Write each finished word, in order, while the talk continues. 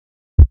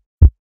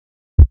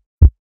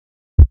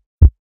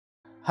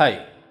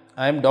Hi,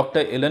 I am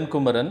Dr.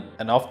 Elankumaran,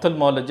 an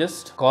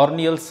ophthalmologist,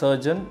 corneal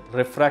surgeon,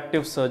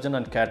 refractive surgeon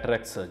and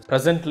cataract surgeon.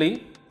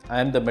 Presently, I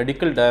am the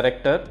medical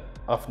director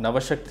of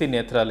Navashakti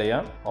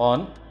Netralaya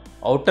on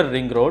Outer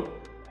Ring Road,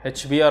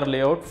 HBR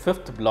Layout,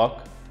 5th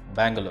Block,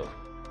 Bangalore.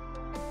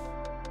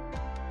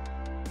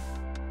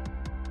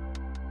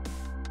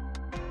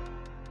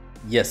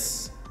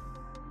 Yes.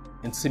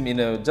 In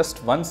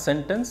just one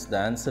sentence, the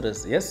answer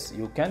is yes,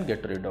 you can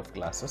get rid of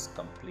glasses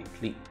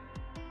completely.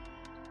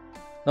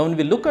 Now, when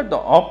we look at the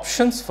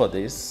options for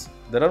this,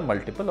 there are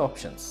multiple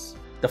options.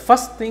 The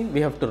first thing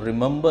we have to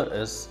remember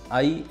is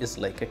eye is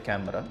like a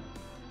camera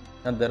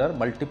and there are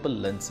multiple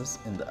lenses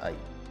in the eye.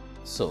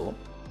 So,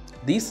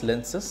 these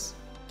lenses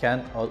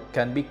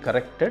can be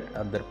corrected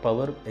and their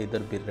power either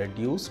be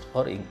reduced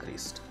or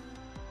increased.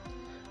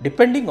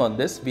 Depending on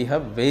this, we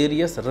have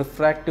various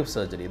refractive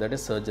surgery, that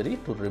is surgery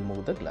to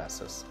remove the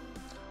glasses.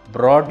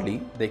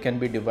 Broadly, they can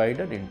be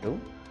divided into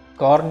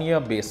cornea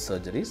based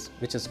surgeries,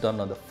 which is done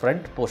on the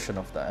front portion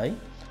of the eye,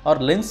 or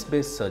lens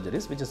based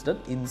surgeries, which is done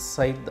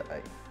inside the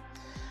eye.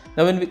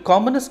 Now,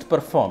 commonest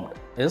performed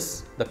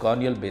is the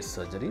corneal based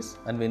surgeries,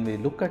 and when we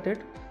look at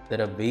it,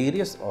 there are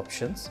various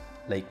options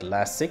like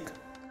Lasik,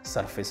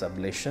 surface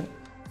ablation,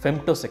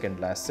 Femtosecond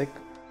Lasik,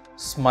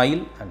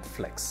 smile and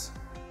flex.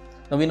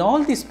 Now, in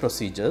all these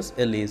procedures,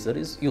 a laser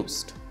is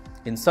used.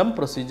 In some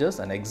procedures,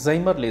 an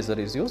excimer laser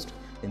is used.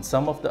 In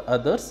some of the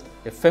others,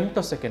 a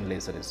femtosecond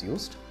laser is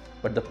used.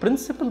 But the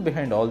principle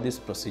behind all these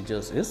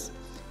procedures is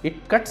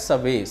it cuts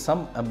away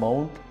some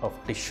amount of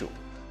tissue,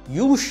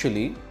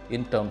 usually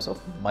in terms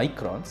of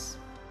microns,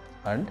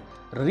 and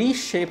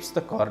reshapes the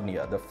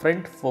cornea, the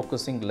front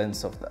focusing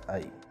lens of the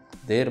eye.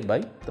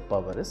 Thereby, the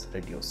power is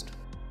reduced.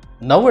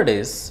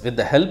 Nowadays, with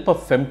the help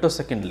of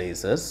femtosecond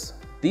lasers,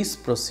 these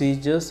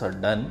procedures are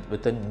done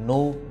with a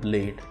no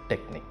blade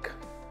technique,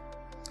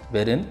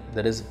 wherein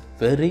there is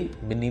very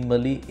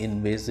minimally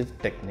invasive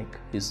technique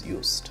is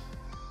used.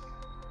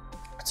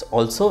 It's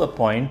also a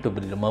point to be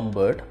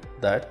remembered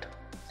that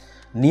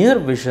near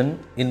vision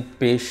in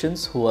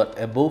patients who are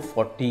above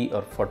 40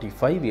 or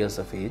 45 years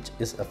of age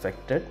is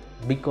affected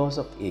because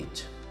of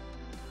age.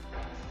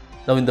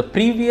 Now, in the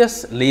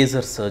previous laser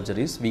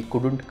surgeries, we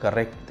couldn't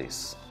correct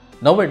this.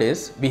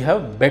 Nowadays, we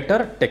have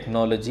better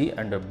technology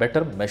and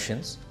better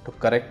machines to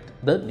correct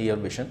the near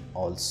vision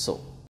also.